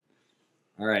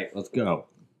All right, let's go.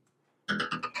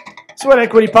 Sweat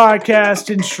Equity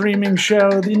Podcast and streaming show,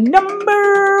 the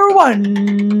number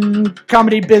one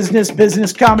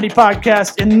business comedy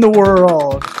podcast in the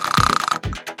world.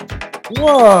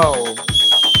 Whoa.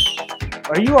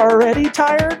 Are you already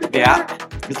tired? Yeah,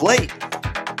 it's late.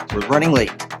 We're running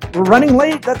late. We're running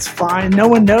late? That's fine. No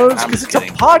one knows because it's a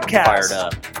podcast. Fired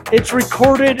up. It's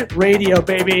recorded radio,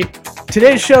 baby.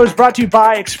 Today's show is brought to you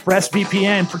by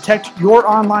ExpressVPN. Protect your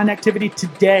online activity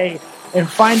today and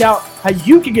find out how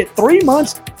you can get 3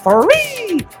 months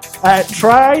free at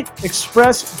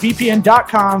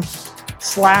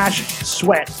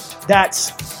tryexpressvpn.com/sweat.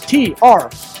 That's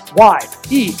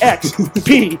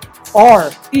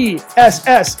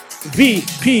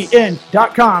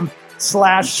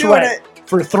tryexpressvpn.com/sweat.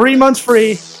 For 3 months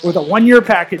free with a 1-year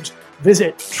package,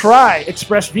 visit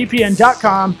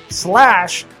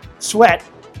tryexpressvpn.com/sweat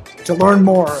to learn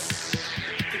more.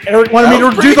 Eric wanted me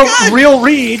to do the real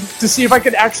read to see if I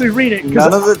could actually read it.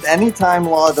 None of the anytime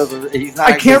law doesn't. He's not.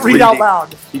 I can't read out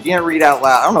loud. He can't read out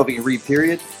loud. I don't know if he can read.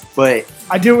 Period. But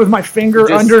I do it with my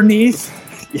finger underneath.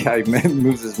 Yeah, he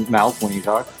moves his mouth when he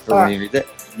talks or when he reads it.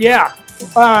 Yeah.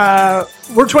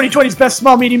 We're 2020's best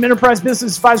small medium enterprise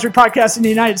business advisory podcast in the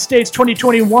United States.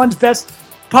 2021's best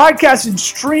podcast and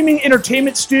streaming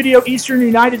entertainment studio, Eastern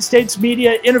United States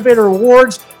Media Innovator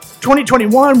Awards.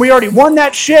 2021, we already won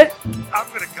that shit. I'm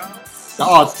gonna go.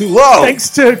 Oh, it's too low. Thanks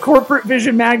to Corporate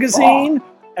Vision Magazine.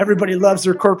 Everybody loves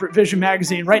their Corporate Vision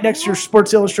Magazine. Right next to your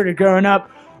Sports Illustrated growing up.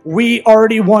 We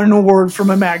already won an award from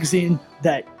a magazine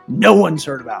that no one's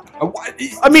heard about.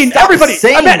 I mean, everybody.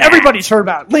 I bet everybody's heard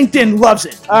about it. LinkedIn loves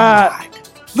it.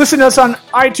 Listen to us on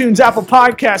iTunes, Apple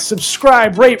Podcasts.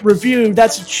 Subscribe, rate, review.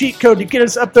 That's a cheat code to get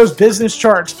us up those business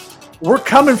charts. We're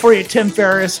coming for you, Tim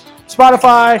Ferriss.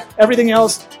 Spotify, everything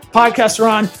else. Podcasts are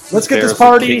on. Let's get this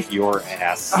party. Kick your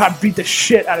ass. I beat the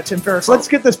shit out of Tim Ferriss. Let's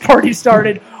get this party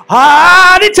started.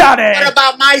 Hotty toddy. What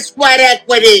about my sweat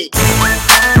equity?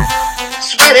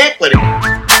 Sweat equity.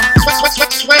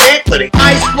 Sweat equity.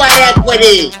 My sweat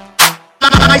equity.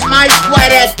 My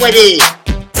sweat equity.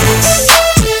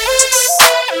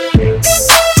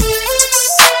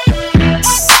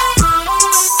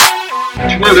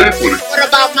 Sweat equity. What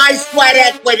about my sweat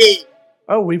equity?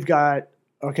 Oh, we've got...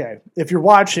 Okay, if you're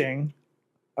watching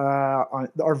on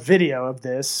our video of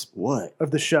this... What? Of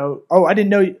the show... Oh, I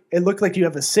didn't know... It looked like you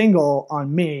have a single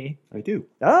on me. I do.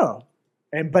 Oh.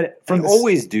 But from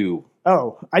always do.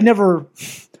 Oh, I never...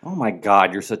 Oh my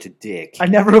God, you're such a dick. I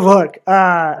never look.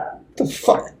 What the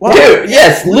fuck? Well, dude,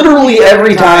 yes, literally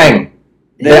every time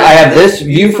that I have this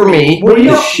view for me, Well, the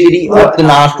you- shitty up the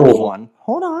nostrils one.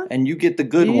 Hold on. And you get the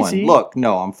good Easy. one. Look,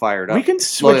 no, I'm fired up. We can Look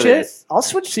switch at it. this. I'll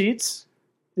switch seats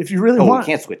if you really Oh, want.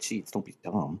 we can't switch seats. Don't be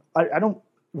dumb. I don't...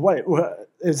 What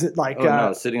is it like? Oh,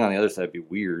 no, sitting on the other side would be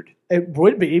weird. It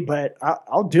would be, but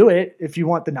I'll do it if you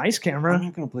want the nice I'm camera.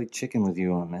 not going to play chicken with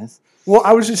you on this. Well,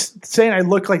 I was just saying I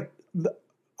look like...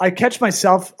 I catch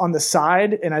myself on the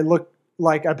side, and I look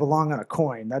like I belong on a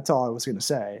coin. That's all I was going to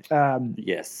say.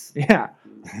 Yes. Yeah.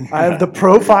 I have the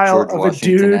profile George of a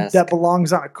dude Washington-esque. that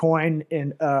belongs on a coin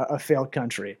in a failed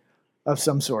country of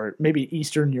some sort, maybe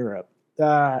Eastern Europe.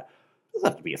 Doesn't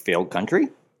have to be a failed country.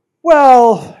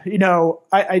 Well, you know,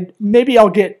 I maybe I'll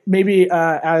get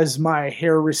as my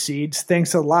hair recedes.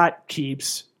 Thanks a lot,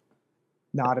 Keeps.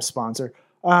 Not a sponsor.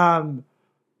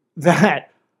 That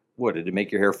What, did it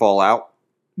make your hair fall out?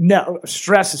 no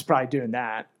stress is probably doing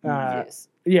that. Yes.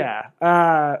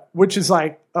 Yeah. Which is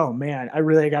like, oh man, I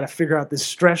really got to figure out this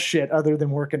stress shit other than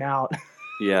working out.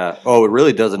 Yeah. Oh, it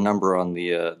really does a number on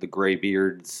the gray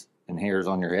beards and hairs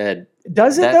on your head.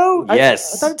 Does it That- though?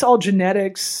 yes. I thought it's all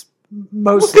genetics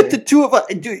mostly. Look at the two of us.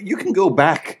 Dude, you can go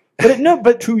back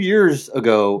but 2 years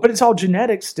ago. but it's all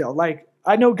genetics still. Like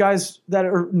I know guys that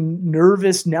are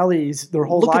nervous Nellies their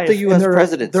whole Look life. at the U.S. and they're-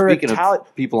 president. they're Speaking Itali-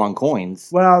 of people on coins,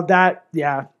 Well,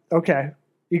 yeah, okay,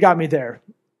 you got me there.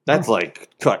 that's like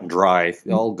cut and dry.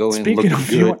 They all go in Speaking looking of,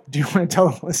 good. do you want to tell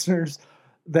the listeners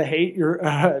the hate your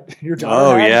daughter?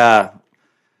 Oh had? yeah,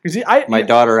 because my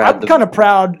daughter had I'm kind of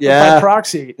proud Yeah. by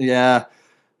proxy. Yeah,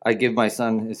 I give my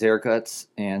son his haircuts,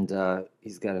 and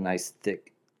he's got a nice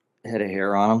thick head of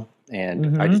hair on him,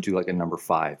 and I Mhm. just do like a number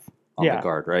 5 on Yeah. the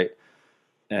guard, right?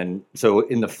 And so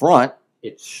in the front,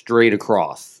 it's straight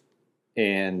across,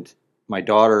 and my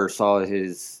daughter saw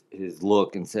his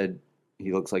look and said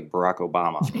he looks like Barack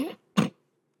Obama.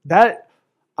 That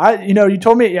you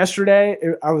told me it yesterday.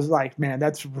 I was like, man,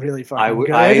 that's really fucking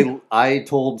good. I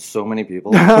told so many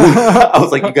people. I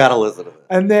was like, you got to listen to this.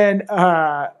 And then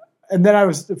I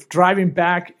was driving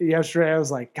back yesterday. I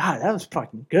was like, God, that was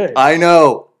fucking good. I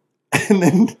know. And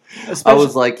then I Especially-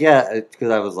 was like, yeah,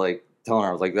 because I was like, telling her,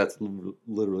 I was like, that's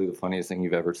literally the funniest thing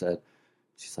you've ever said.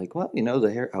 She's like, well,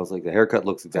 the hair. I was like, the haircut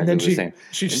looks And exactly then the same.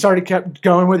 she kept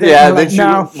going with it. Yeah, and then you're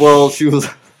like, no.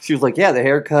 she was like, yeah, the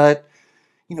haircut.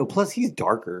 Plus he's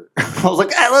darker. I was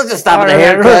like, let's just stop at the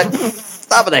haircut.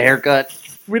 Stop at the haircut.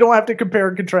 We don't have to compare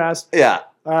and contrast. Yeah.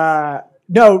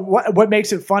 No, what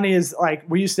makes it funny is like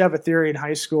we used to have a theory in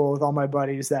high school with all my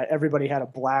buddies that everybody had a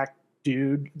black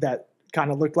dude that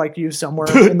kind of looked like you somewhere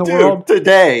in the world.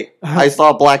 Today I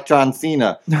saw Black John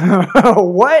Cena.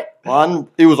 What?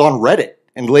 It was on Reddit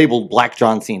and labeled Black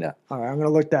John Cena. All right, I'm gonna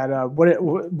look that up.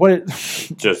 What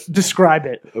Just describe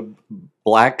it.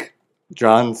 Black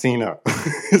John Cena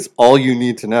is all you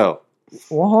need to know.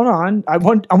 Well, hold on. I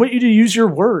want you to use your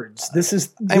words. This is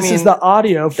the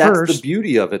audio that's first. That's the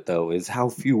beauty of it, though, is how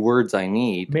few words I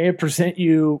need. May I present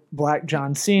you Black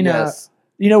John Cena? Yes.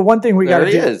 One thing we got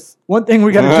to do. One thing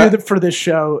we got to do for this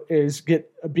show is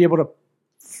be able to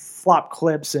flop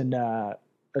clips and a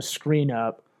screen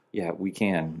up. Yeah, we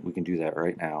can. We can do that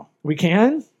right now. We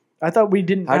can? I thought we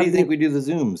didn't. How do you think we do the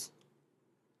zooms?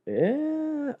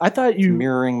 Yeah, I thought you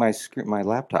mirroring my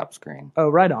laptop screen. Oh,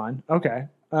 right on. Okay.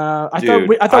 I thought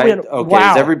we had. Okay,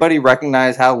 wow. Does everybody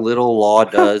recognize how little Law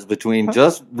does between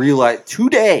just realize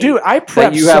today? Dude, I prepped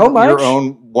that you so have much. your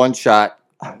own one-shot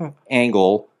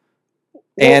angle,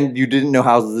 and you didn't know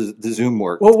how the Zoom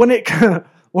worked. Well, when it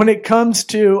comes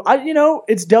to,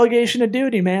 it's delegation of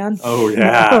duty, man. Oh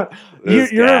yeah,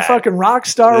 you're a fucking rock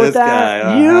star with that.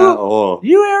 Guy,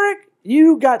 You, Eric,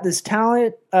 you got this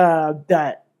talent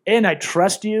and I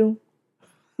trust you.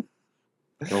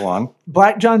 Go on.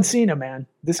 Black John Cena, man.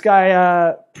 This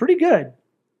guy, pretty good.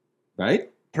 Right?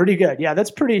 Pretty good. Yeah,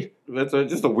 that's pretty. That's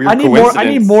just a weird coincidence. I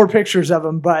need more pictures of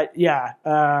him, but yeah.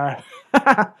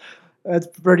 That's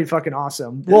pretty fucking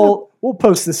awesome. We'll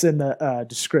post this in the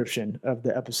description of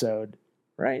the episode,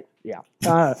 right? Yeah.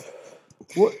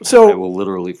 So I will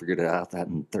literally figure out that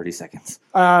in 30 seconds.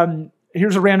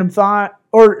 Here's a random thought,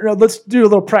 or let's do a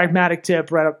little pragmatic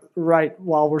tip right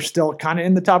while we're still kind of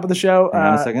in the top of the show. Hang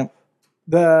on a second.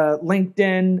 The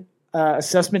LinkedIn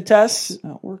assessment tests. It's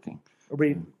not working.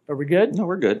 Are we good? No,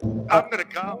 we're good. I'm gonna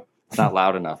come. It's not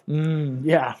loud enough.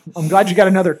 Yeah, I'm glad you got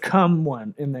another cum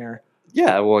one in there.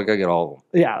 Yeah, well, I gotta get all of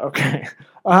them. Yeah, okay.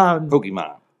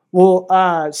 Pokemon.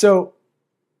 Well, so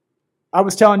I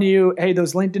was telling you, hey,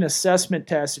 those LinkedIn assessment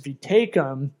tests, if you take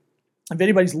them, if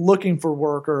anybody's looking for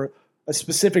work or a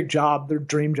specific job, their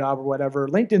dream job or whatever,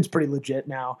 LinkedIn's pretty legit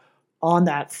now on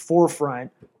that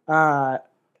forefront.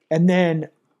 And then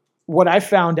what I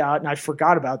found out, and I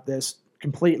forgot about this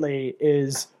completely,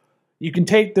 is you can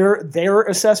take their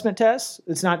assessment tests.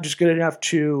 It's not just good enough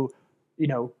to,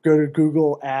 go to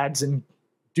Google Ads and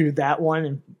do that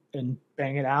one and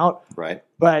bang it out. Right.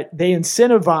 But they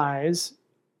incentivize,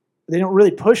 they don't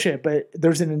really push it, but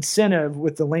there's an incentive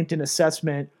with the LinkedIn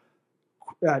assessment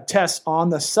tests on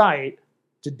the site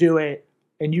to do it,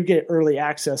 and you get early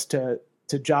access to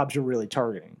jobs you're really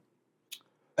targeting.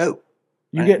 Oh.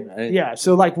 Yeah.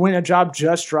 So like when a job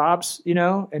just drops,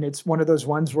 and it's one of those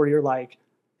ones where you're like,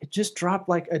 it just dropped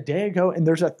like a day ago and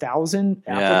there's 1,000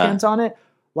 applicants on it.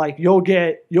 Like you'll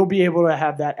be able to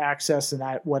have that access in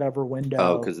that whatever window.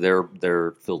 Oh, because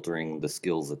they're filtering the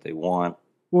skills that they want.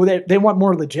 Well, they want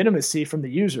more legitimacy from the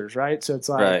users, right? So it's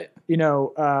like, right.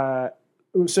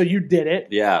 So you did it.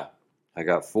 Yeah. I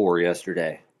got 4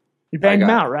 yesterday. You banged them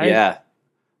out, right? Yeah.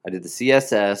 I did the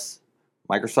CSS,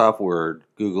 Microsoft Word,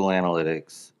 Google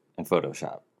Analytics, and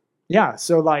Photoshop. Yeah.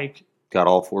 So like. Got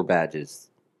all 4 badges.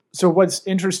 So what's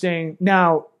interesting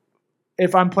now,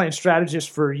 if I'm playing strategist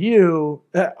for you,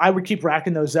 I would keep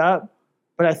racking those up.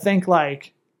 But I think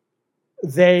like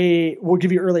they will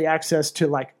give you early access to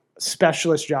like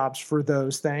specialist jobs for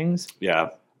those things. Yeah.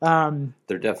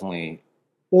 They're definitely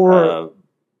or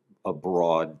a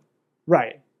broad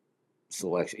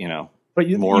selection, but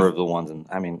more of the ones.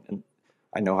 And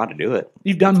I know how to do it.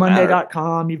 You've done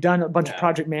Monday.com. You've done a bunch of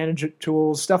project management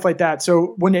tools, stuff like that.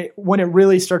 So when it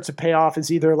really starts to pay off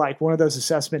is either like one of those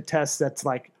assessment tests that's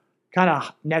like kind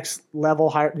of next level,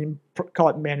 higher, call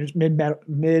it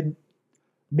mid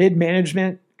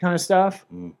management kind of stuff.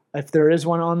 If there is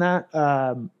one on that,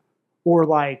 or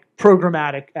like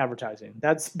programmatic advertising.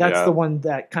 That's the one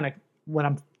that kind of, when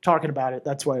I'm talking about it,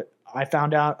 that's what I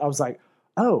found out. I was like,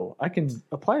 oh, I can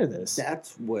apply to this.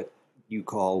 That's what you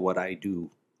call what I do.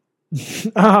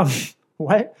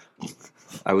 What?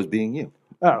 I was being you.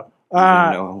 Oh.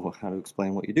 I didn't know how to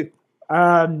explain what you do.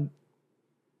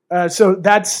 So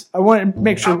that's, I want to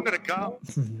make sure. I'm going to come.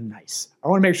 Nice. I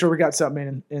want to make sure we got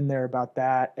something in there about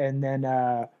that. And then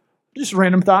just a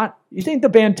random thought. You think the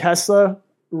band Tesla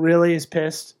really is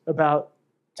pissed about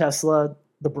Tesla,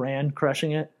 the brand,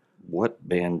 crushing it? What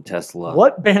banned Tesla?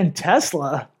 What banned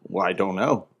Tesla? Well, I don't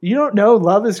know. You don't know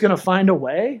love is going to find a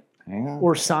way? Hang on.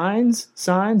 Or signs?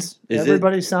 Is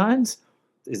Everybody signs?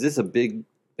 Is this a big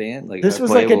band? Like This if I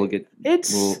was play, like will it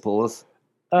will it pull us?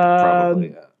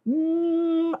 Probably.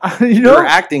 You You're know,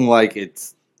 acting like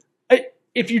it's.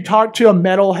 if you talk to a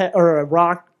metalhead or a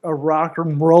rock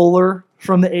and roller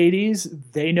from the 80s,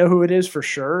 they know who it is for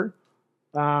sure.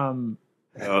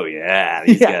 Oh yeah,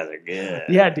 these Yeah. guys are good.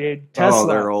 Yeah, dude. Tesla. Oh,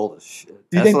 they're old as shit.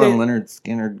 Do you think Tesla and they- Leonard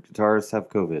Skinner guitarists have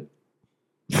COVID.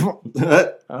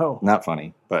 Oh. Not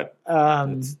funny, but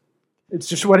it's, It's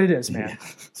just what it is, man.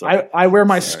 sorry. I wear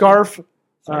my Sorry. scarf,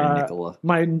 Sorry, Nicola.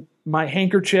 my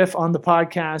handkerchief on the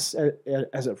podcast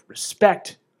as a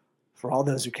respect for all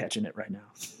those who are catching it right now.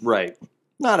 Right.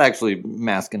 Not actually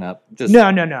masking up. Just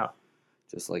No.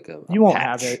 Just like a You won't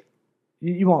patch. have it.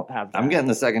 You won't have that. I'm getting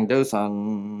the second dose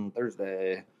on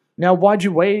Thursday. Now, why'd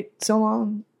you wait so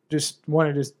long? Just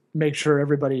wanted to make sure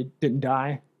everybody didn't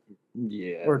die?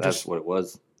 Yeah, Or that's just- what it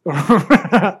was.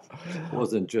 I It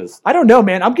wasn't just. don't know,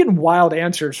 man. I'm getting wild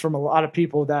answers from a lot of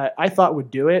people that I thought would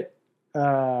do it,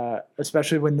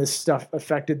 especially when this stuff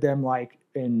affected them, like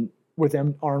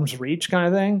within arm's reach kind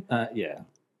of thing. Yeah,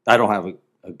 I don't have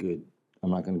a good.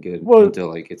 I'm not going to get Well- until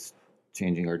like it's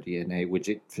changing our DNA, which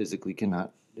it physically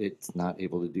cannot. It's not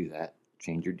able to do that.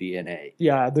 Change your DNA.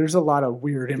 Yeah, there's a lot of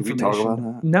weird Did we information. talk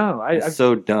about that? No, It's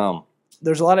so dumb.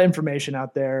 there's a lot of information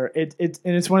out there. And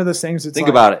it's one of those things. It's Think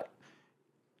like, about it.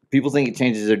 People think it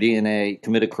changes their DNA.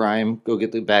 Commit a crime. Go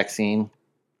get the vaccine.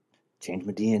 Change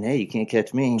my DNA. You can't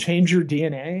catch me. change your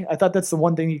DNA. I thought that's the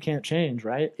one thing you can't change,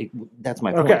 right? That's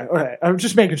my point. Okay. I was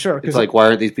just making sure It's because like, why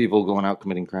aren't these people going out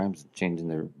committing crimes and changing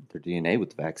their DNA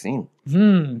with the vaccine?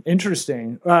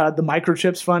 interesting. The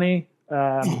microchip's funny.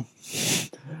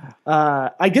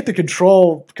 I get the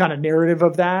control kind of narrative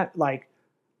of that. Like,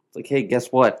 It's like, hey, guess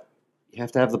what? You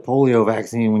have to have the polio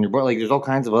vaccine when you're born. Like, there's all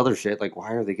kinds of other shit. Like,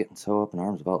 why are they getting so up in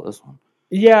arms about this one?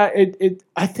 yeah,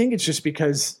 I think it's just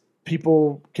because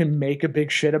people can make a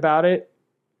big shit about it.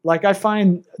 Like, I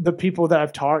find the people that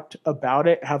I've talked about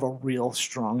it have a real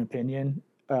strong opinion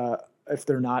if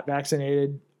they're not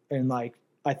vaccinated. And like,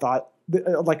 I thought,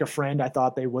 like a friend, I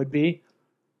thought they would be.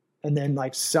 And then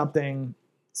like something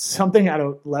out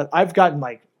of, I've gotten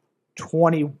like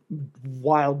 20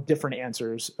 wild different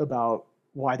answers about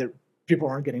why people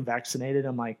aren't getting vaccinated.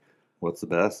 I'm like, What's the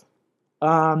best?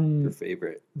 Your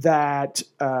favorite? that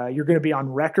you're going to be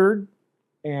on record,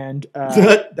 and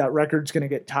that record's going to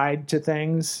get tied to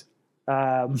things.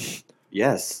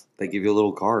 Yes, they give you a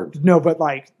little card. No, but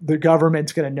like the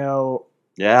government's going to know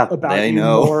Yeah, about they you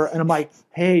know. more. And I'm like,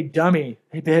 hey, dummy,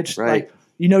 hey, bitch, Right. like,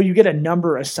 you get a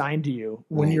number assigned to you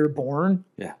when Right. you're born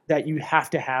Yeah. that you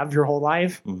have to have your whole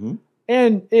life. Mm-hmm.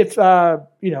 And if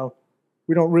we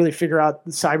don't really figure out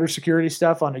the cybersecurity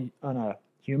stuff on a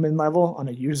human level, on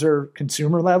a user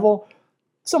consumer level,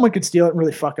 someone could steal it and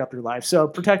really fuck up your life. So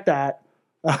protect that.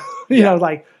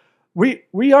 Like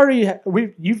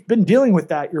you've been dealing with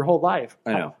that your whole life.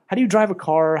 I know. How do you drive a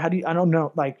car? I don't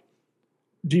know. Like,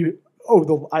 the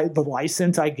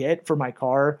license I get for my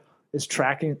car is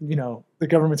tracking, the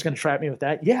government's going to track me with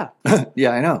that. Yeah.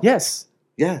 Yeah, I know. Yes.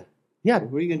 Yeah. Yeah.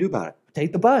 What are you gonna do about it?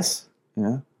 Take the bus.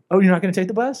 Yeah. Oh, you're not going to take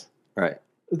the bus? Right.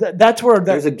 That's where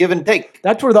There's a give and take.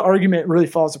 that's where the argument really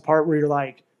falls apart. Where you're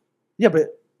like, yeah,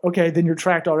 but okay, then you're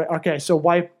tracked already. Okay,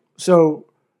 so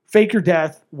fake your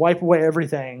death, wipe away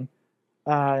everything,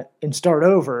 and start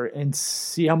over and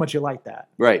see how much you like that.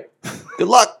 Right. Good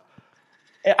luck.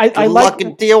 I Good like. luck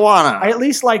in Tijuana. I at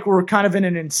least like we're kind of in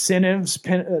an incentives,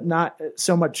 not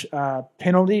so much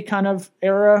penalty kind of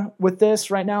era with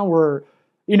this right now. Where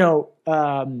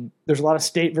there's a lot of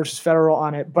state versus federal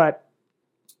on it, but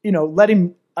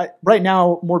right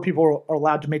now more people are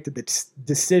allowed to make the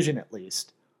decision at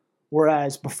least.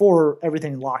 Whereas before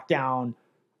everything locked down,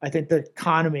 I think the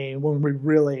economy, when we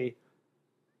really,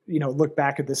 look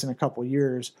back at this in a couple of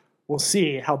years, we'll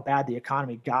see how bad the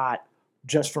economy got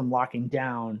just from locking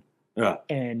down Yeah.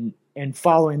 and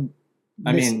following.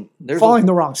 I mean, following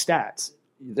the wrong stats.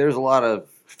 there's a lot of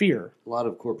Fear.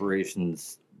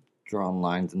 corporations drawing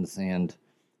lines in the sand,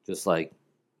 just like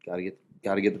gotta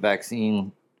get the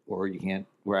vaccine, or you can't.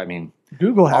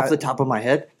 Google Off had the top of my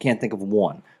head, can't think of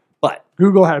one. But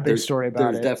Google had a big there's story about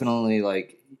There's it. definitely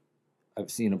like I've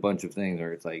seen a bunch of things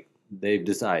where it's like they've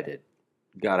decided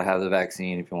got to have the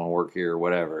vaccine if you want to work here or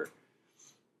whatever.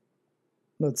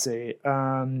 Let's see.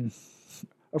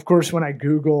 Of course, when I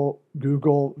Google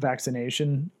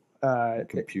vaccination,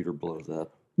 Computer blows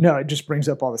up. no, it just brings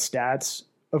up all the stats,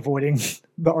 avoiding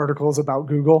the articles about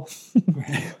Google.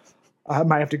 I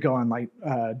might have to go on like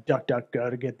DuckDuckGo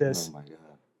to get this. Oh my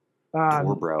god.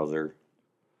 Tor Um, browser.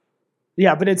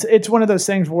 Yeah, but it's one of those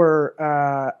things where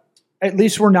at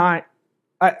least we're not.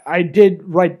 I did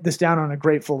write this down on a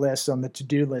grateful list on the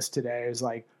to-do list today. Is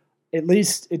like, at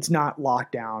least it's not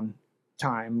lockdown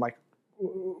time like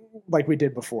we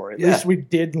did before. At least we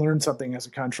did learn something as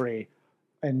a country,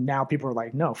 and now people are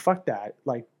like, no, fuck that.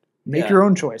 Like, make your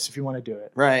own choice if you want to do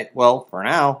it. Right. Well, for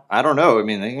now, I don't know. I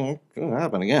mean, it could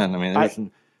happen again. I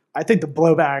mean, I think the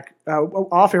blowback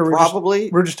off air. Probably.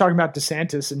 We're just talking about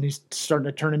DeSantis, and he's starting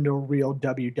to turn into a real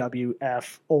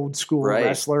WWF old school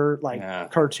wrestler, like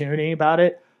cartoony about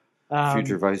it.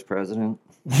 Future vice president,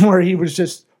 where he was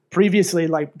just previously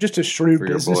like just a shrewd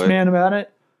businessman about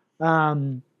it.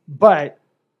 But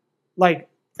like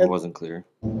it wasn't clear.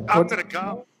 I'm gonna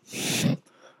come.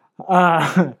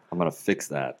 I'm gonna fix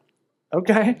that.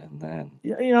 Okay. And then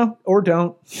or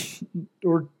don't,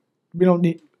 or we don't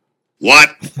need.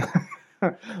 What?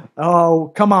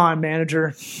 Oh, come on,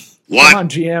 manager. What? Come on,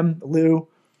 GM, Lou.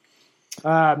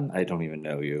 I don't even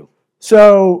know you.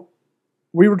 So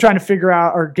we were trying to figure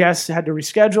out our guests had to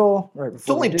reschedule. It's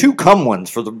only 2 cum ones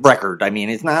for the record. I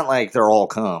mean, it's not like they're all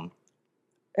cum.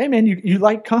 Hey, man, you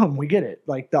like cum. We get it.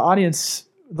 Like the audience,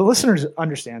 the listeners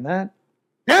understand that.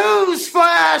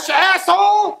 Newsflash,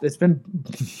 asshole!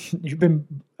 You've been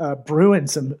brewing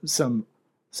some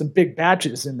big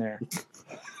batches in there.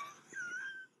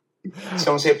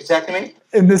 Someone say vasectomy?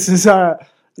 And this is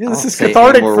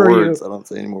cathartic for you. I don't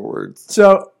say any more words.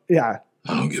 So yeah,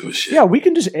 I don't give a shit. yeah, we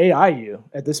can just AI you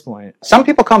at this point. Some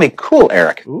people call me Cool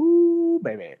Eric. Ooh,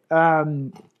 baby.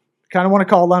 Kind of want to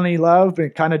call Lonnie Love,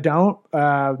 but kind of don't.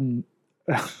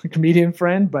 Comedian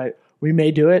friend, but we may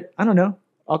do it. I don't know.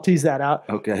 I'll tease that out.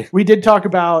 Okay. We did talk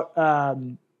about,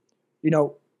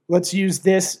 let's use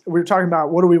this. We were talking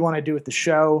about what do we want to do with the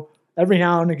show. Every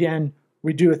now and again,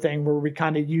 we do a thing where we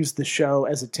kind of use the show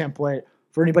as a template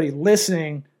for anybody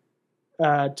listening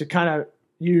to kind of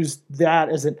use that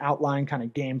as an outline kind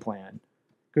of game plan.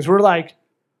 Because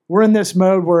we're in this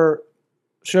mode where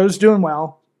show's doing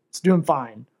well, it's doing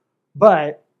fine,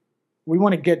 but we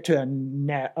want to get to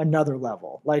another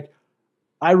level. Like,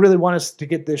 I really want us to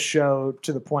get this show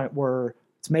to the point where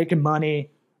it's making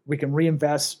money, we can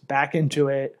reinvest back into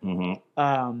it,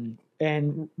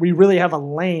 and we really have a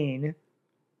lane.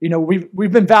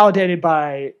 We've been validated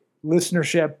by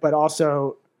listenership, but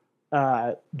also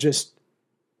just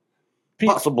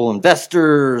possible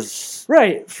investors,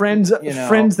 right? Friends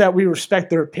that we respect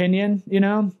their opinion.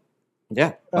 Yeah.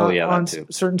 Oh yeah, on that too.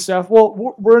 Certain stuff. Well,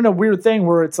 we're in a weird thing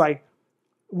where it's like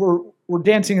we're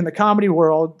dancing in the comedy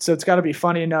world, so it's got to be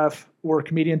funny enough where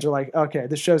comedians are like, okay,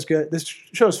 this show's good. This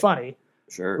show's funny.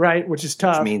 Sure. Right, which is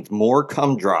tough. Which means more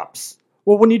cum drops.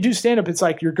 Well, when you do stand-up, it's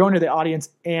like you're going to the audience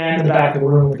and the back of the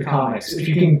room with the comics. If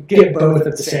you can get both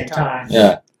at the same time.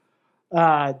 Yeah.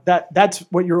 That's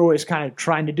what you're always kind of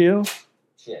trying to do.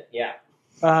 Shit, yeah.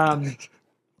 Falling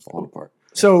apart.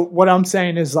 So what I'm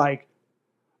saying is like,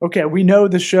 okay, we know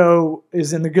the show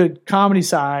is in the good comedy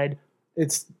side.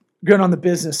 It's good on the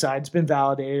business side. It's been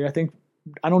validated.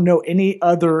 I don't know any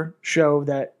other show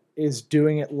that is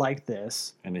doing it like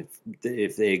this. And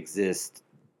if they exist,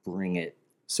 bring it.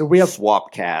 So we have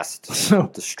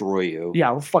Swapcast destroy you. Yeah,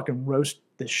 we'll fucking roast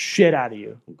the shit out of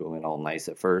you. We'll go in all nice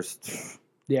at first.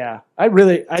 Yeah, I'm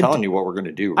telling you what we're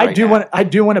gonna do. I do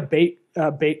want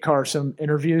to bait car some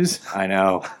interviews. I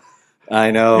know.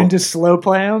 And just slow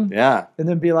play them. Yeah. And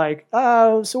then be like,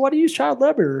 so why do you use child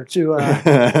labor to?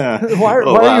 Why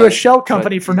are you a shell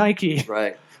company for Nike?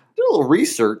 Right. Do a little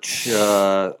research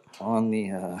on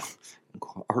the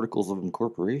articles of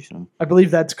incorporation. I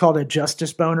believe that's called a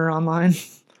justice boner online.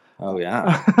 Oh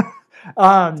yeah.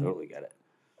 Totally get it.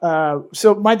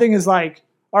 So my thing is like,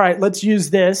 all right, let's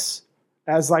use this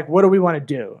as like, what do we want to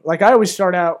do? Like I always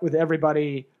start out with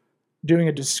everybody doing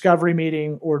a discovery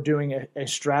meeting or doing a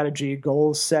strategy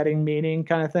goals setting meeting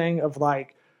kind of thing of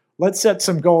like, let's set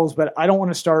some goals, but I don't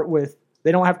want to start with,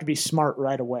 they don't have to be smart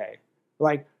right away.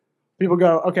 Like people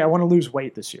go, okay, I want to lose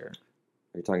weight this year.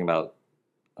 Are you talking about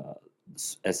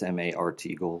SMART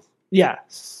goals?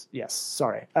 Yes.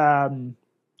 Sorry.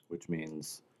 Which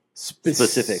means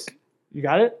specific. You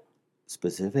got it?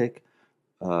 Specific.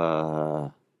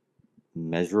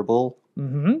 Measurable.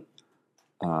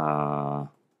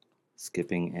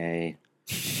 Skipping A.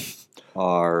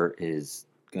 R is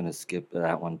going to skip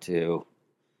that one too.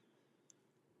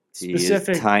 T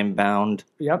Specific. Is time bound.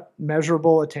 Yep.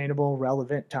 Measurable, attainable,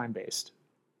 relevant, time based.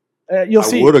 You'll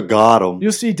see. I would have got them.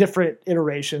 You'll see different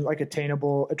iterations like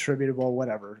attainable, attributable,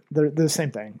 whatever. They're the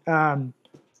same thing.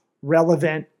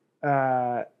 Relevant,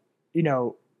 so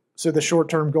the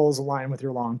short-term goals align with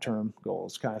your long-term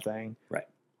goals kind of thing. Right.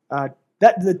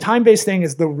 That the time-based thing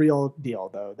is the real deal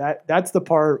though. That's the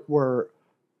part where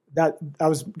that I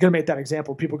was gonna make that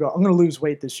example. People go, I'm gonna lose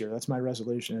weight this year. That's my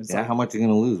resolution. It's Yeah, like, how much are you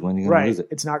going to lose? When are you going right. to lose it?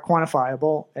 It's not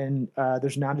quantifiable, and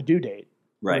there's not a due date.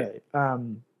 Right.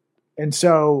 Really. And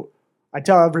so I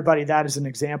tell everybody that as an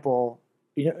example.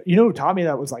 You know who taught me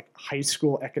that was like high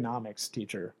school economics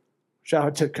teacher. Shout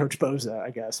out to Coach Boza, I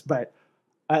guess. But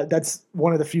that's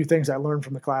one of the few things I learned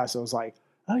from the class. I was like,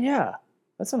 oh yeah,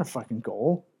 that's not a fucking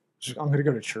goal. I'm going to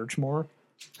go to church more.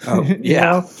 Oh, You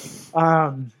yeah.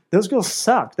 know? Those goals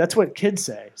suck. That's what kids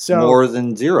say. So More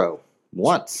than zero.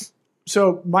 Once.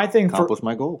 So my thing Accomplish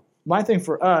my goal.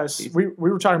 for us, we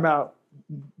were talking about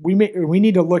we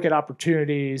need to look at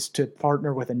opportunities to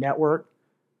partner with a network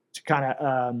to kind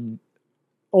of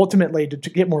ultimately to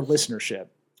get more listenership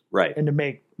Right. and to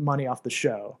make money off the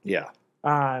show. Yeah.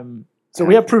 So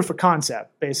we have proof of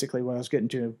concept. Basically, what I was getting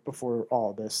to before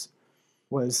all of this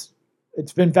was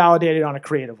it's been validated on a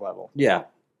creative level. Yeah.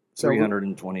 So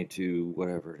 322,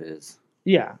 whatever it is.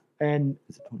 yeah, and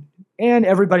Is it 20? and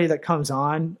everybody that comes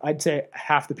on, I'd say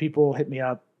half the people hit me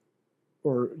up,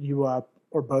 or you up,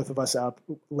 or both of us up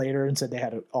later and said they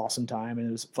had an awesome time and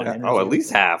it was a fun. Yeah. interview. Oh, at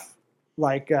least half.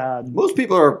 Like Most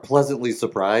people are pleasantly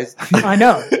surprised. I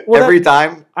know. Well, Every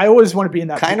time. I always want to be in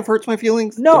that. Kind of hurts my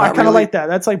feelings. No, but I not kind of really. like that.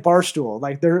 That's like Barstool.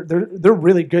 Like they're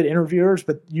really good interviewers,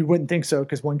 but you wouldn't think so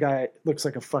because one guy looks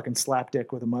like a fucking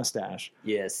slapdick with a mustache,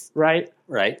 Yes. right?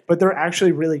 Right. But they're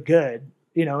actually really good,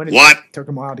 you know. And it What? took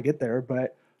them a while to get there,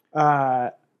 but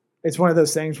it's one of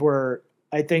those things where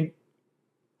I think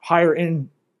higher end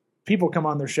people come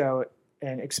on their show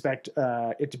and expect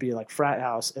it to be like frat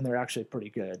house, and they're actually pretty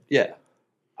good. Yeah.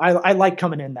 I like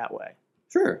coming in that way.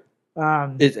 Sure.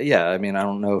 Um, Yeah. I mean, I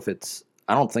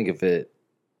don't think of it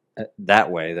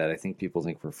that way that I think people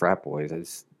think we're frat boys. I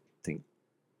just think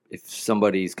if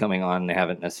somebody's coming on and they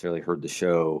haven't necessarily heard the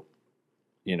show,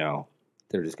 you know,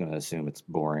 they're just going to assume it's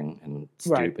boring and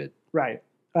Right. stupid. Right.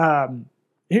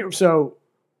 So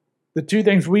the two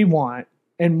things we want,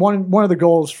 and one of the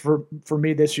goals for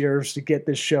me this year is to get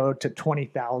this show to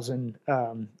 20,000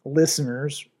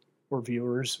 listeners or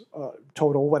viewers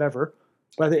total, whatever,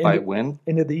 by the By when?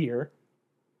 end of the year.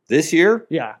 This year?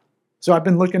 Yeah. So I've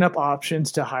been looking up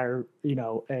options to hire,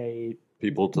 a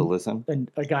People to listen?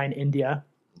 a guy in India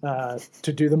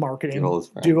to do the marketing, Get all his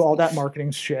friends. do all that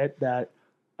marketing shit that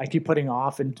I keep putting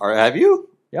off. And Or have you?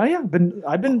 yeah,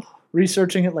 I've been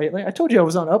researching it lately. I told you I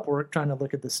was on Upwork trying to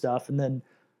look at this stuff, and then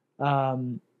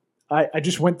I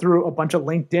just went through a bunch of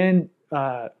LinkedIn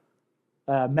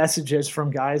messages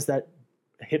from guys that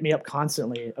hit me up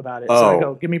constantly about it. So I Oh.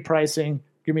 go, give me pricing,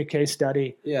 give me a case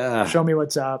study, Yeah. show me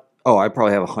what's up. Oh, I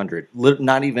probably have 100.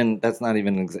 Not even. That's not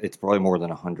even. It's probably more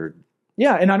than 100.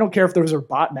 Yeah, and I don't care if those are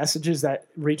bot messages that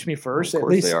reach me first. Of At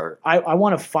course least they are. I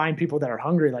want to find people that are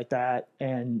hungry like that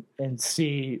and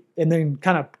see, and then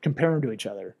kind of compare them to each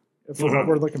other for what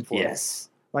we're looking for. Yes.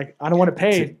 Like I don't want to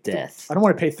pay To death. I don't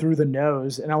want to pay through the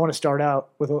nose, and I want to start out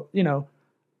with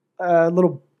a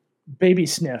little baby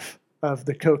sniff of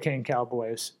the Cocaine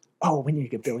Cowboys. Oh, we need to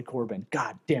get Billy Corbin.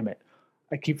 God damn it!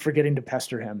 I keep forgetting to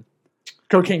pester him.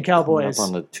 Cocaine Coming Cowboys. up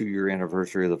on the 2-year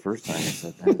anniversary of the first time you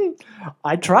said that.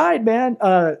 I tried, man,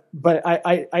 but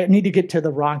I need to get to the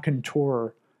Ron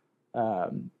Contour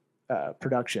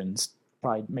Productions.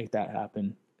 Probably make that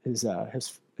happen. His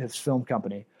film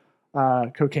company,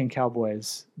 Cocaine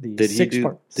Cowboys. The Did he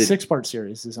do- did- six-part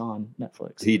series is on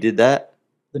Netflix. He did that?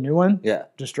 The new one Yeah.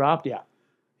 just dropped. Yeah,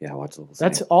 Yeah, I watched the whole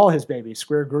that's thing. all his babies.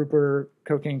 Square Grouper,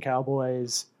 Cocaine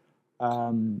Cowboys.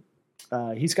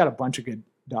 He's got a bunch of good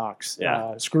docs.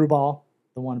 Yeah. Screwball,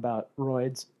 the one about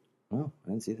roids, Oh, I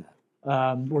didn't see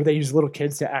that. where they use little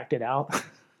kids to act it out.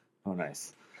 Oh,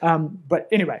 nice. But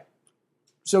anyway,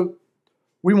 so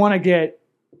we want to get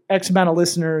X amount of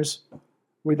listeners.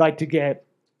 We'd like to get,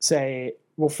 say,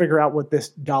 we'll figure out what this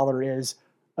dollar is,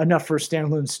 enough for a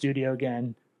standalone studio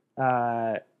again,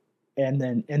 and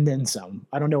then some.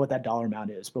 I don't know what that dollar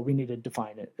amount is, but we need to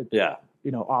define it. Yeah.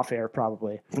 Off air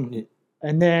probably.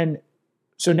 And then,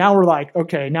 so now we're like,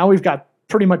 okay, now we've got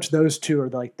pretty much those two are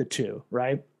like the two,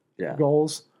 right? Yeah.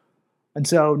 Goals. And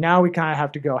so now we kind of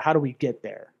have to go, how do we get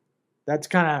there? That's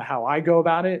kind of how I go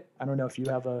about it. I don't know if you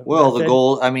have a Well, the method.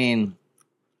 goal,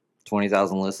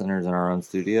 20,000 listeners in our own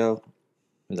studio.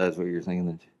 Is that what you're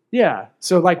thinking? Yeah.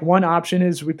 So like one option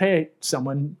is we pay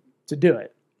someone to do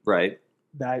it. Right.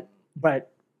 But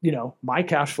my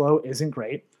cash flow isn't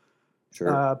great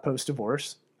Sure. post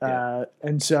divorce. Yeah.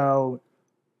 And so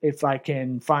if I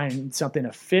can find something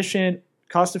efficient,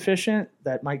 cost efficient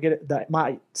that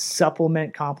might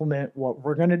complement what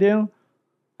we're going to do,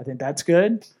 I think that's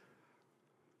good.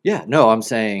 Yeah. No, I'm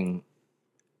saying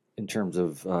in terms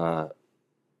of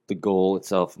the goal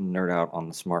itself, nerd out on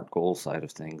the SMART goal side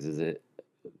of things, is it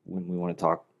when we want to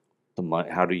talk the money,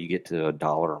 how do you get to a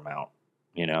dollar amount,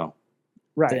 you know?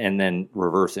 Right. And then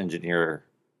reverse engineer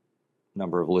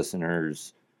number of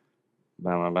listeners,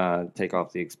 blah, blah, blah, take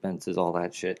off the expenses, all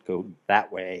that shit, go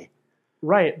that way.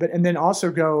 Right. But, and then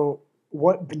also go,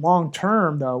 what long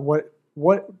term though,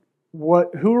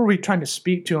 who are we trying to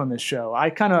speak to on this show? I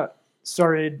kind of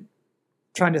started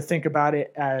trying to think about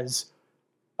it as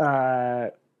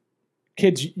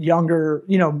kids younger,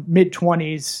 mid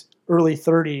 20s, early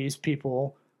 30s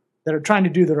people that are trying to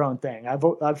do their own thing.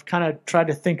 I've kind of tried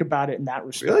to think about it in that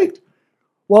respect. Really?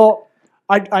 Well,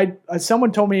 I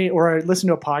someone told me, or I listened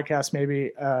to a podcast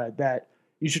maybe, that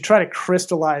you should try to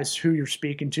crystallize who you're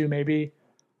speaking to maybe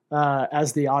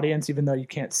as the audience, even though you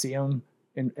can't see them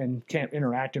and can't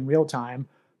interact in real time.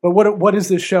 But what is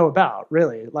this show about,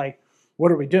 really? Like,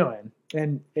 what are we doing?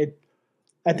 And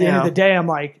at the end of the day, I'm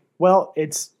like, well,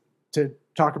 it's to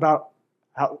talk about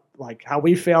how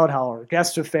we failed, how our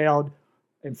guests have failed,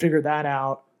 and figure that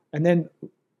out. And then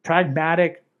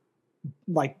pragmatic,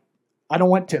 like, I don't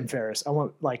want Tim Ferriss. I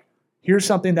want, like, here's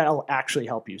something that'll actually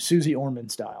help you, Susie Orman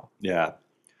style. Yeah.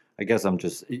 I guess I'm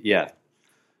just, yeah.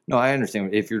 No, I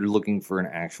understand. If you're looking for an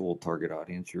actual target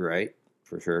audience, you're right,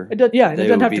 for sure. It does, yeah, and it They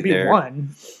doesn't would have be to be there.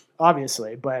 one,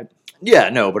 obviously, but Yeah,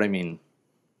 no, but I mean,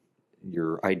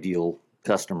 your ideal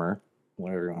customer,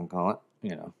 whatever you want to call it,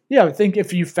 yeah, I think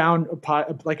if you found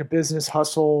a business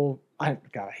hustle, I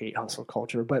hate hustle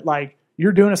culture, but like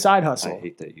you're doing a side hustle. I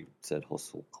hate that you said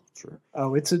hustle culture.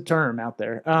 Oh, it's a term out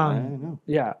there. I know.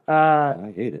 Yeah,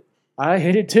 I hate it. I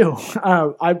hate it too.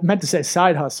 I meant to say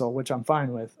side hustle, which I'm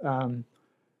fine with.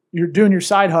 You're doing your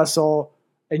side hustle,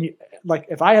 and you, like,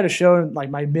 if I had a show in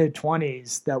like my mid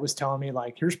 20s that was telling me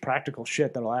like, here's practical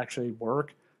shit that'll actually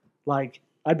work, like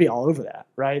I'd be all over that,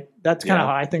 right? That's kind of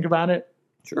Yeah. how I think about it.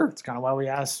 Sure. It's kind of why we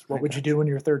asked, what I would you gotcha. do when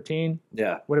you're 13?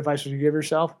 Yeah. What advice would you give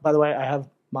yourself? By the way, I have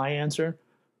my answer.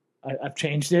 I've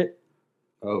changed it.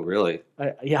 Oh, really?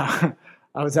 Yeah,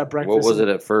 I was at breakfast. What was it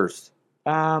at first?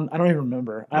 I don't even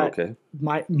remember. Okay.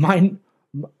 Mine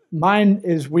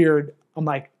is weird. I'm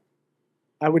like,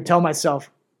 I would tell myself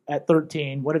at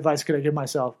 13, what advice could I give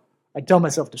myself? I'd tell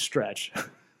myself to stretch.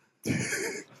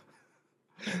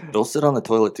 Don't sit on the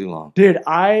toilet too long. Dude,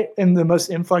 I am the most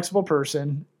inflexible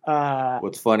person.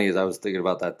 What's funny is I was thinking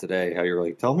about that today. How you're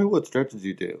like, tell me what stretches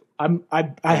you do. I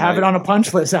have it on a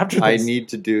punch list after this. I need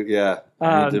to do. Yeah,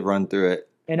 I need to run through it.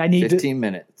 and I need 15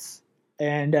 minutes.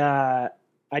 and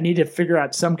I need to figure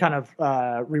out some kind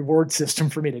of reward system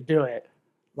for me to do it.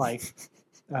 Like,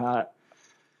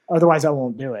 otherwise I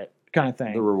won't do it, kind of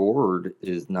thing. The reward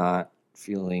is not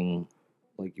feeling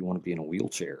like you want to be in a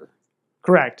wheelchair.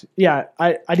 Correct. Yeah,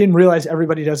 I didn't realize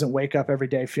everybody doesn't wake up every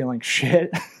day feeling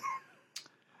shit.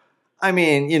 I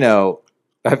mean,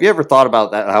 have you ever thought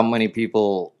about that? How many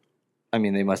people, I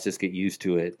mean, they must just get used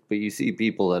to it, but you see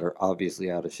people that are obviously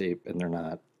out of shape and they're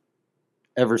not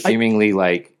ever seemingly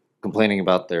like complaining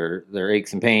about their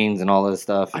aches and pains and all this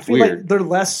stuff. I It's feel weird. like they're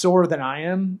less sore than I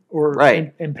am, or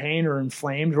Right. in pain or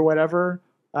inflamed or whatever.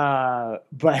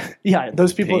 But yeah,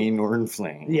 those people. Pain or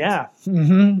inflamed. Yeah.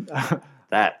 hmm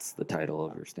That's the title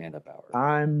of your stand-up hour.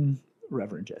 I'm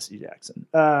Reverend Jesse Jackson.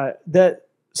 All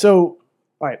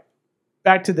right,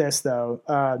 back to this though.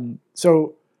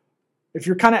 So if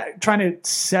you're kind of trying to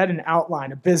set an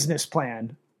outline, a business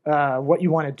plan, what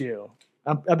you want to do,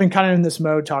 I've been kind of in this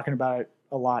mode talking about it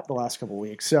a lot the last couple of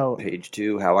weeks. So Page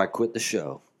 2, How I Quit the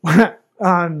Show.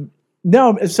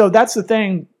 no, so that's the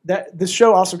thing, that this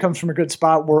show also comes from a good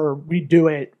spot where we do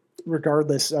it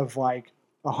regardless of like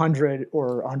 100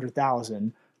 or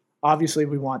 100,000. Obviously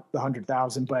we want the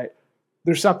 100,000, but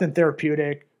there's something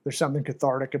therapeutic. There's something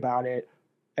cathartic about it.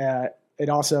 It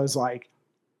also is like,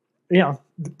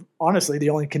 honestly,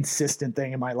 the only consistent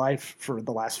thing in my life for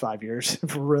the last 5 years,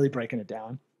 if we're really breaking it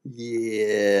down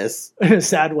Yes. in a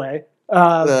sad way.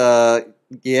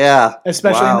 Yeah.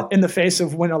 Especially Wow. in the face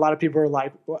of when a lot of people are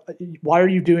like, why are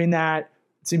you doing that?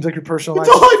 It seems like your personal life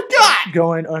That's all I've got.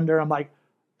 going under. I'm like,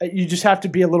 you just have to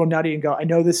be a little nutty and go, I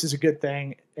know this is a good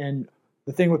thing. And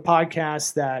the thing with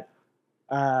podcasts that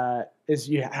is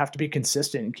you have to be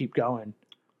consistent and keep going.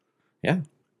 Yeah.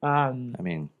 I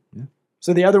mean, yeah.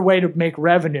 So the other way to make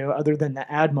revenue, other than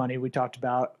the ad money we talked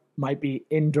about, might be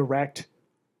indirect.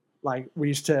 Like we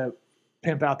used to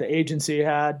pimp out the agency you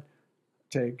had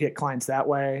to get clients that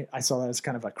way. I saw that as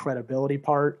kind of a credibility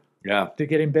part Yeah. to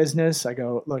getting business. I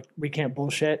go, look, we can't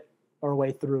bullshit our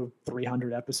way through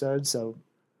 300 episodes. So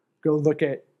go look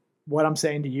at what I'm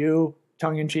saying to you,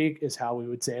 tongue in cheek, is how we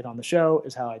would say it on the show,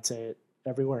 is how I'd say it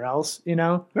everywhere else,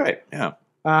 Right. Yeah.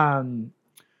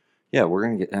 Yeah, we're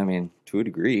going to get, to a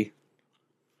degree.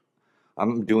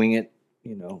 I'm doing it,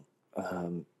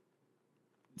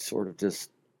 sort of just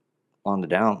on the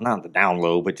down, not the down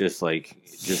low, but just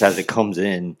as it comes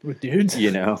in, With dudes?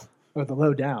 you know. Or the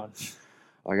low down?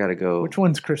 I got to go. Which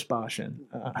one's Chris Boshin?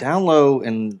 Down low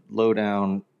and low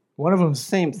down, One of them's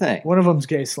same thing. One of them's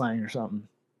gay slang or something.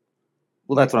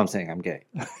 Well, that's what I'm saying. I'm gay.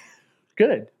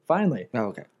 Good. Finally. Oh,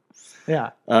 okay.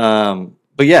 Yeah.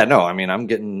 But yeah, no, I mean, I'm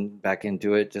getting back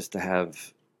into it just to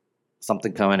have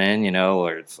something coming in, you know,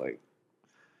 where it's like,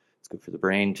 it's good for the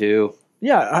brain too.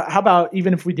 Yeah. How about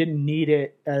even if we didn't need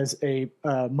it as a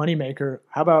moneymaker,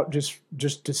 how about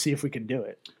just to see if we can do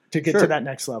it to get Sure. to that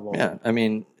next level? Yeah. I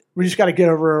mean, We just got to get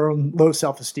over our own low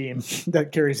self-esteem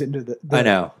that carries into the I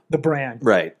know. the brand.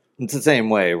 Right. It's the same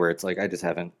way where it's like, I just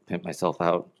haven't pimped myself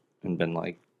out and been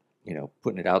like, you know,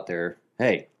 putting it out there.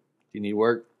 Hey, do you need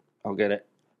work? I'll get it.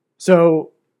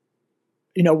 So,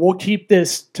 you know, we'll keep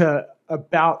this to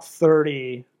about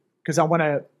 30 because I want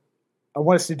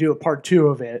us to do a part 2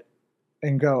 of it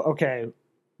and go, okay,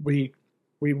 we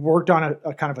worked on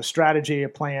a kind of a strategy, a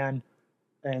plan,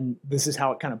 and this is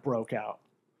how it kind of broke out.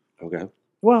 Okay.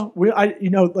 Well,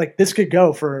 like this could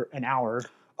go for an hour.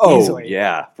 Oh, easily.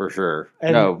 yeah, for sure.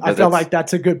 And No, I feel like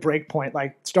that's a good break point.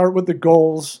 Like start with the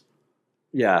goals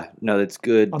yeah, no, that's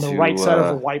good. on the to, right side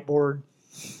of a whiteboard.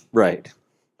 Right.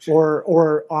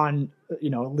 Or on a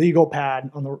legal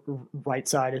pad on the right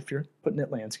side if you're putting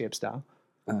it landscape style.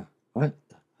 What?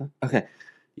 Okay.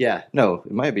 Yeah, no,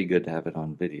 it might be good to have it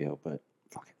on video, but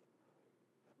fuck it.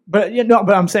 But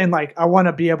but I'm saying like I want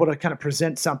to be able to kind of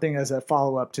present something as a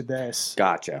follow up to this.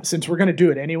 Gotcha. Since we're going to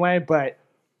do it anyway, but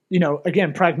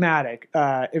again, pragmatic.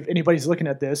 If anybody's looking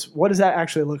at this, what does that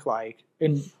actually look like?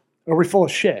 And are we full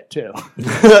of shit too?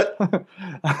 Their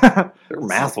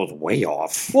math was way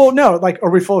off. Well, no, like, are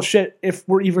we full of shit if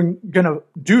we're even going to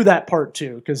do that part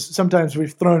 2? Because sometimes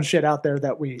we've thrown shit out there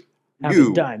that we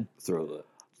haven't done. Throw the.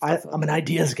 I'm an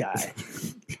ideas guy.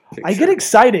 I get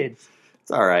excited.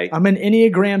 It's all right. I'm an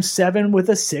Enneagram 7 with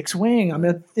a 6 wing. I'm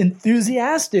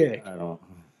enthusiastic. I don't.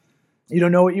 You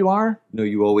don't know what you are? No,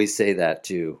 you always say that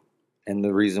too, and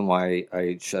the reason why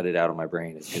I shut it out of my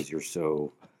brain is because you're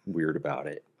so weird about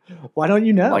it. Why don't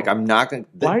you know? Like I'm not going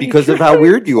Why are you because of how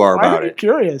weird you are Why about are you it.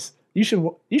 curious? You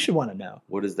should want to know.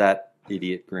 What is that,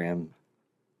 idiot Graham?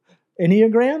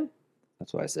 Enneagram?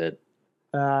 That's what I said.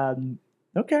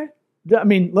 Okay. I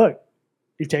mean, look,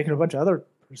 you've taken a bunch of other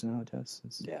personality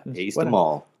tests. Yeah, It's aced whatever. them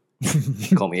all.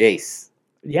 Call me Ace.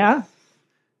 Yeah.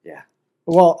 Yeah,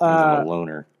 Well, I'm a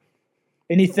loner.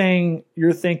 anything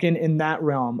you're thinking in that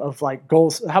realm of like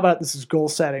goals? How about this is goal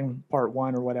setting part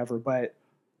 1 or whatever? But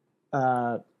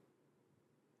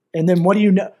and then what do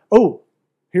you know? Oh,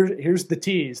 here's the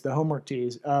tease, the homework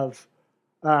tease of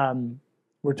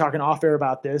we're talking off air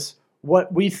about this.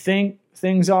 What we think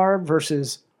things are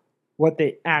versus what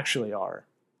they actually are.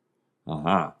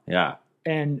 Yeah.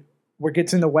 And what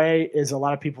gets in the way is a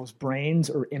lot of people's brains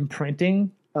or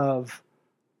imprinting of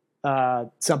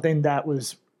something that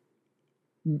was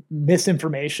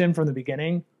misinformation from the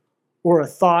beginning or a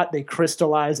thought they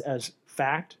crystallize as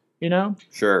fact,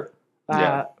 Sure.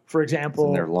 Yeah. For It's in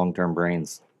example, their long-term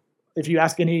brains. if you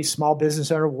ask any small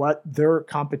business owner what their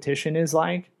competition is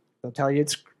like, they'll tell you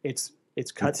it's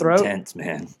cutthroat. It's intense,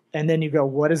 man. And then you go,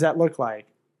 what does that look like?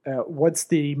 What's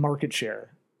the market share?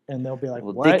 And they'll be like,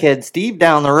 Well, what? dickhead Steve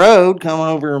down the road come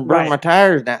over and burn Right. my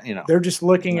tires down. They're just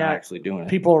looking not at actually doing it.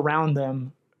 people around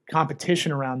them,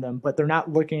 competition around them, but they're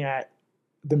not looking at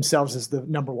themselves as the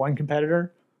number one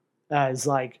competitor. As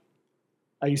like,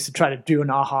 I used to try to do an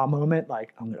aha moment,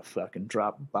 like I'm gonna fucking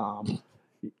drop a bomb.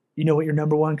 You know what your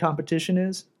number one competition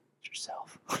is? It's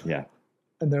yourself. Yeah.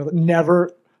 And they're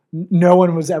never. No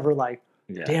one was ever like,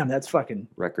 Yeah. damn, that's fucking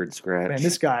Record scratch. man.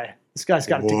 This guy's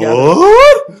got it together.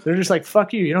 What? They're just like,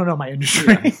 fuck you. You don't know my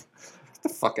industry. Get the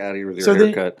fuck out of here with your So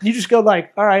then haircut. you just go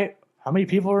like, all right, how many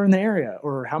people are in the area,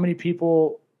 or how many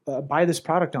people buy this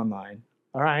product online?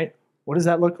 All right, what does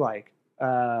that look like?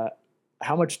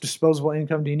 How much disposable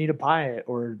income do you need to buy it,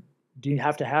 or do you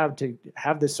have to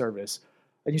have this service?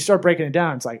 And you start breaking it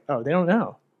down. It's like, oh, they don't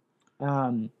know,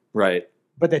 Right.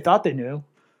 but they thought they knew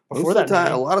Most before of the that. time, a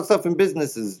meeting. lot of stuff in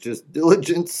business is just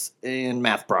diligence and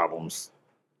math problems.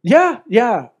 Yeah.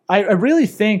 I really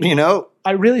think. You know,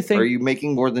 I really think are you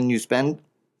making more than you spend?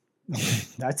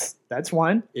 that's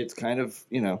one. It's kind of,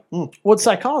 Well, it's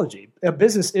psychology. A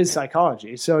business is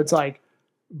psychology. So it's like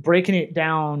breaking it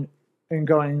down and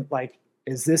going like,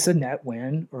 is this a net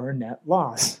win or a net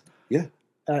loss? Yeah.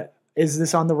 Is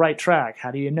this on the right track?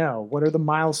 How do you know? What are the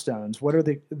milestones? What are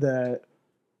the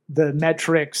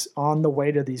metrics on the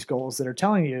way to these goals that are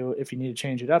telling you if you need to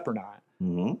change it up or not?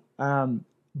 Mm-hmm.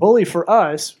 Bully, for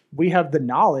us, we have the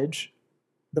knowledge,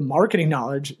 the marketing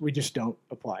knowledge. We just don't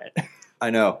apply it. I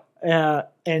know.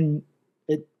 And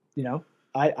it,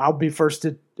 I'll be first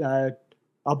to,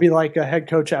 I'll be like a head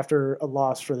coach after a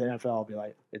loss for the NFL. I'll be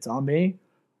like, it's on me.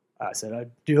 I said I'd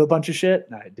do a bunch of shit,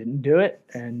 and I didn't do it.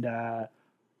 And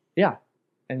yeah,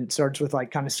 and it starts with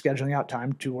like kind of scheduling out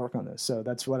time to work on this. So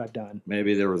that's what I've done.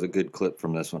 Maybe there was a good clip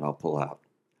from this one I'll pull out.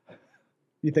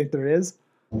 You think there is?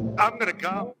 I'm gonna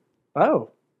come. Oh,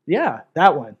 yeah,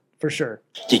 that one for sure.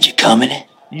 Did you come in it?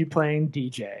 You playing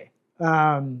DJ.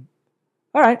 All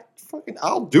right. Fucking,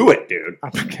 I'll do it, dude.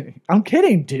 I'm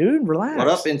kidding, dude. Relax. What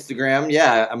up, Instagram?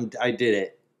 Yeah, I did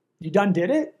it. You done did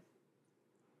it?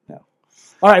 No.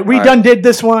 All right, we All done did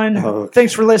this one. Okay.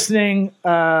 Thanks for listening.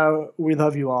 We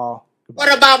love you all.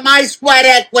 What about my sweat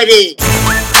equity?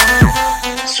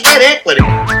 Sweat equity.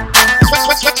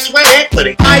 Sweat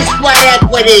equity. My sweat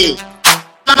equity.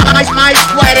 My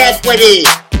sweat equity.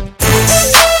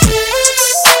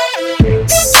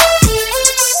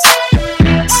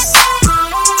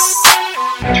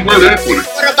 Sweat equity.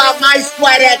 What about my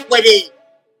sweat equity?